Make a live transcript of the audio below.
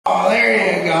Oh, there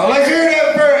you go. Let's hear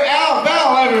it for Al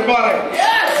Bell, everybody.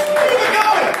 Yes! Keep it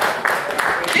going!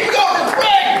 Keep going,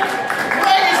 Greg!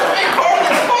 Greg is a big part of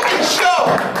this fucking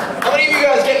show! How many of you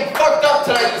guys getting fucked up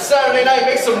tonight this Saturday night?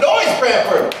 Make some noise,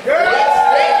 Brantford! Yes,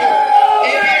 thank you!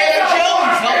 Indiana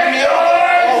Jones, helping me out.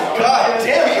 Oh, god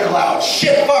damn it, you're loud.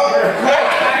 Shit, fuck.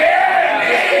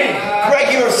 Greg,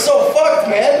 you are so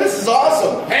fucked, man. This is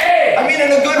awesome. Hey! I mean,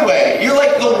 in a good way. You're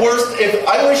like the worst.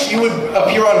 I wish you would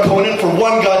appear on Conan for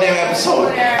one goddamn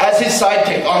episode as his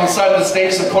sidekick on the side of the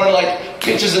stage. So Conan like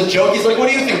pitches a joke. He's like, "What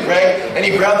do you think, Greg?" And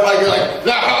you grab the mic. You're like,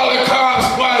 "The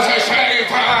Holocaust was a shitty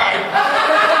time.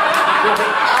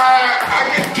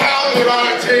 I can tell the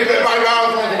amount of teeth in my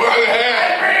mouth with one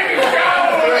hand."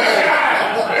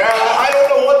 I don't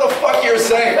know what the fuck you're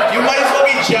saying. You might as well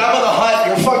be Jabba the Hutt.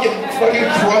 You're fucking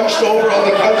crunched over on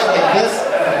the couch like this.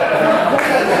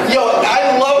 Yo,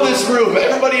 I love this room.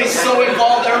 Everybody is so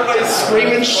involved. Everybody's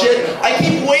screaming shit. I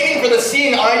keep waiting for the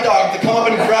seeing eye dog to come up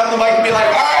and grab the mic and be like,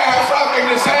 "I have something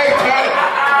to say, Ted.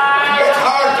 It's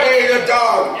hard being a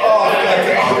dog." Oh, God.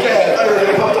 Okay. I was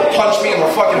about to punch me in the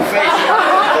fucking face. I'm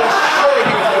sure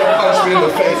he was going to punch me in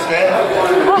the face, man.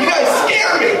 You guys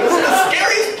scare me. This is the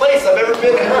scariest place I've ever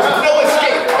been in. There's no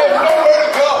escape. I have nowhere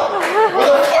to go. Where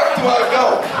the fuck do I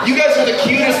go? You guys are the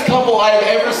cutest couple I have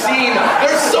ever seen.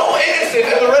 They're so innocent,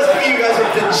 and the rest of you guys are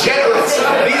degenerates.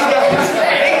 These guys,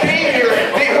 they came here,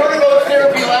 they heard about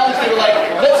Therapy Lounge, they were like,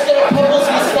 "Let's get a couple's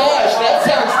massage. That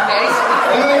sounds nice."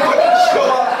 And then they fucking show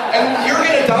up, and you're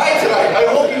gonna die tonight. I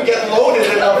hope you get loaded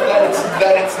enough that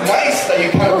it's nice, that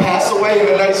you kind of pass away in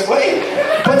a nice way.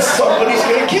 But somebody's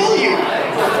gonna kill you.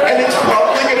 And it's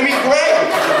probably gonna be Greg.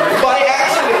 By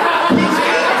accident. He's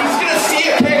gonna see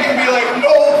a keg and be like,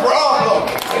 "No problem."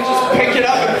 And just pick it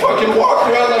up and fucking walk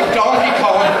around like Donkey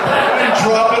Kong and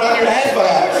drop it on your head by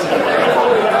accident.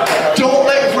 Don't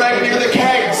let Greg near the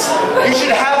kegs. You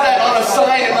should have that on a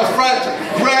sign in the front.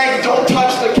 "Greg, don't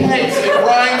touch the kegs." It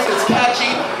rhymes, it's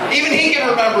catchy. Even he can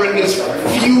remember in his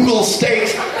fugal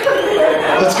state.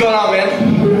 What's going on, man?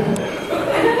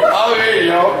 Oh, here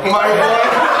you go. My boy.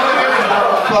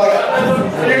 Fuck.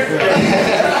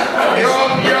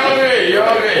 You're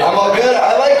okay. I'm all good.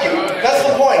 I like you. That's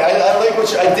the point. I like what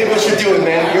I did what you're doing,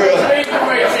 man. You're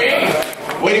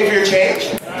waiting for your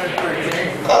change?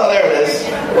 Oh, there it is.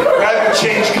 Grab your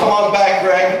change. Come on back,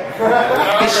 Greg.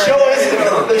 The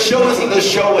show isn't the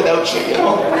show without you, you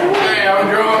know? Hey, I'm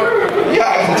drunk. Yeah,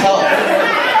 I can tell.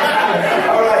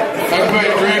 All right. I quit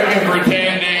drinking for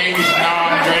 10 days. Now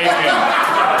I'm drinking.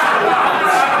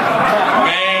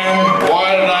 Man, why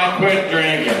did I quit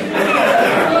drinking?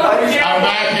 I'm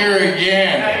back here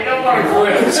again. You don't want to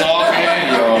quit. It's all good,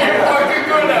 yo.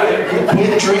 You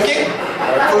quit drinking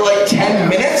for like 10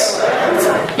 minutes?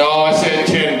 No, I said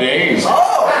 10 days. Oh!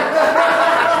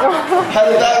 How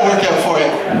did that work out for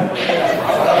you?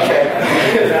 Okay.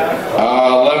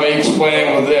 Let me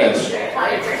explain with this.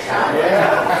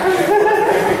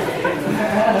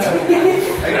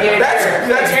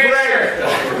 That's great.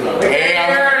 Hey,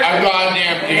 I'm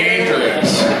goddamn dangerous.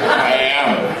 I am.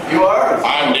 You are?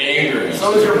 I'm dangerous.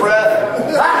 So is your breath.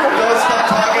 Don't stop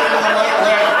talking to the mic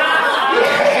there.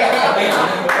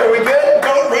 Are we good?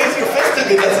 Don't raise your fist at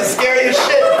me. That's the scariest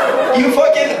shit.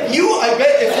 I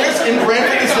bet if there's in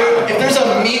Brantford, if there's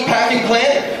a meat packing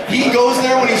plant, he goes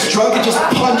there when he's drunk and just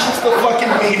punches the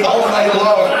fucking meat all night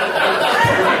long.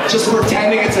 Just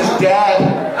pretending it's his dad.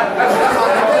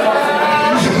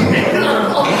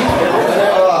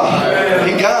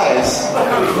 Hey guys,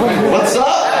 what's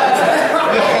up?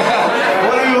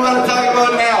 What do you want to talk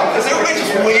about now? Is everybody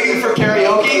just waiting for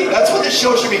karaoke? That's what this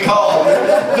show should be called.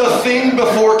 The thing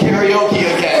before karaoke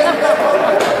again.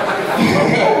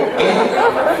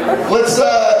 Let's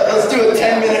do a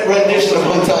 10-minute rendition of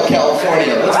Hotel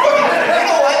California. Let's fucking, you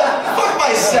know what? Fuck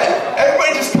my set.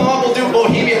 Everybody just come up, we'll do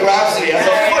Bohemian Rhapsody as a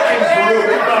fucking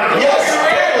group. Yes,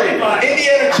 totally.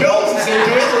 Indiana Jones is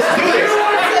into it. Let's do this.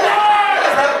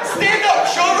 Stand up,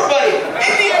 show everybody.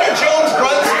 Indiana Jones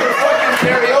runs for fucking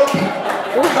karaoke.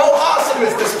 How awesome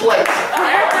is this place?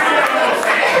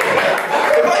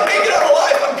 If I make it out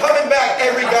alive, I'm coming back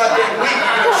every goddamn week.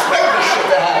 You expect this shit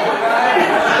to happen.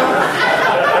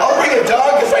 I'll bring a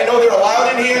dog because I know they're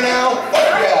allowed in here now. Fuck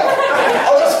yeah.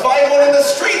 I'll just find one in the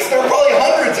streets. There are probably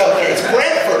hundreds out there. It's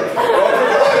Brantford.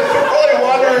 They're probably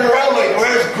wandering around like,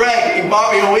 "Where's Greg? He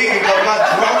bought me a week ago, got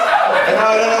drunk, and now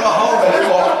I don't have a home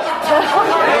anymore.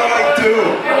 What do I do?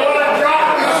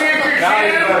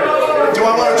 Do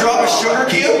I want to drop a sugar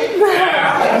cube?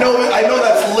 I know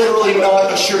that's literally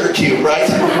not a sugar cube, right?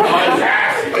 It's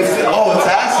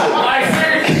acid.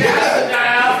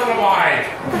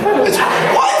 It's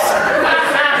what?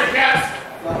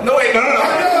 No, wait, no.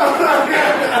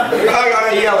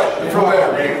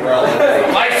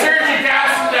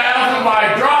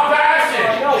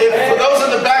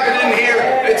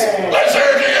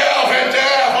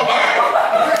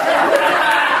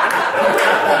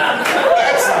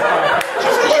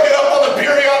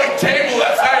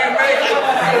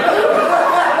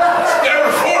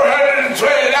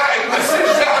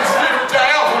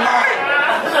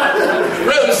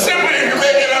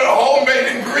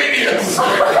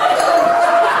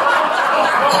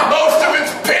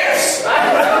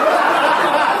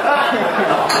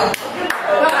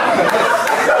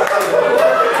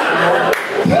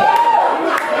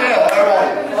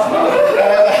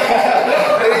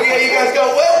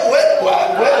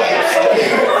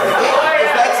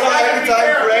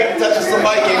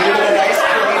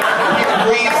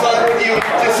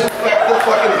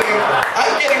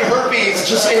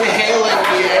 just inhaling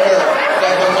the air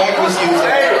that the mic was using.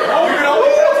 Hey, you can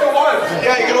only catch it once.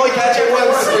 Yeah, you can only catch it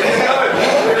once.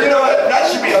 You know what?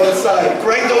 That should be on the side.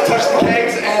 Greg, don't touch the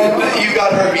kegs, and you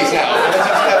got herpes now. Let's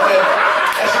just step in.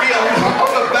 That should be on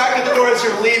the back of the door as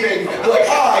you're leaving. They're like,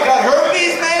 oh, I got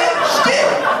herpes, man? Shit.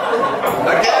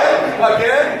 Again?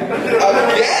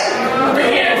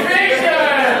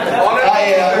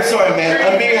 I'm sorry, man.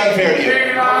 I'm being unfair to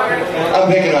you. I'm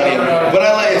picking on you. But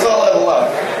it's all out of love.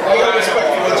 I got respect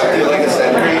for what you do. Like I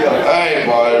said, here you go. Hey,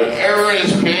 bud.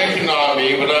 Everybody's picking on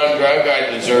me, but I'm drunk.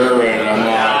 I deserve it. I'm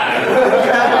not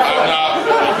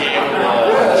really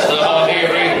capable. So here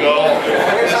we go.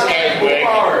 This guy's wicked.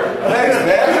 Thanks,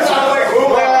 man.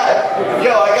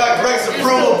 Yo, I got Greg's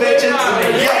approval, bitches.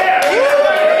 Yeah.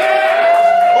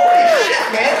 Holy shit,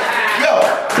 man. Yo,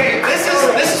 hey, this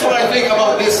is what I think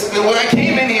about this. When I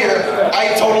came in here,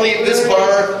 this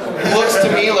bar looks to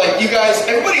me like you guys,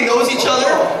 everybody knows each other,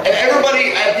 and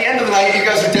everybody, at the end of the night, you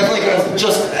guys are definitely going to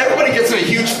everybody gets in a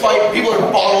huge fight, people are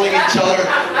bottling each other,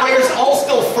 but you're all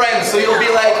still friends, so you'll be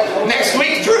like, next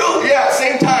week, Drew? Yeah,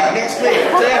 same time, next week.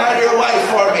 Say hi to your wife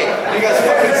for me. You guys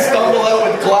fucking stumble out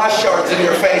with glass shards in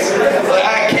your face. Like,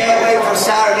 I can't wait for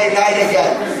Saturday night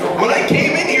again. When I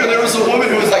came in here, there was a woman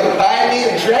who was like, buy me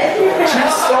a drink. She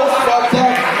was so fucked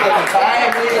up. Like, buy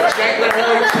me a drink.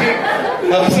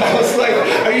 I was like,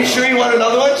 are you sure you want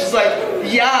another one? She's like,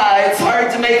 yeah, it's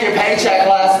hard to make your paycheck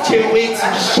last 2 weeks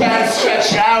and just try to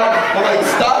stretch out. I'm like,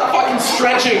 stop fucking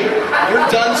stretching. You're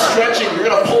done stretching. You're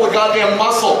gonna pull a goddamn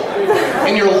muscle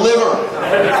in your liver.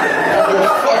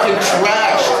 You're fucking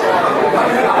trashed.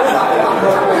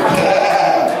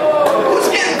 Who's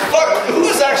getting fucked?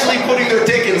 Who's actually putting their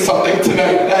dick in something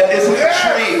tonight that isn't a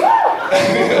tree?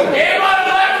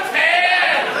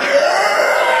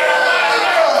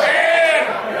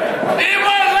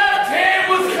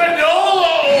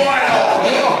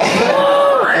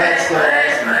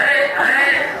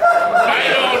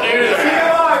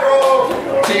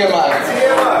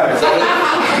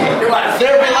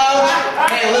 Therapy Lounge?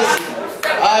 Hey, listen,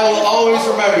 I will always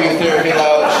remember you, Therapy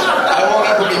Lounge.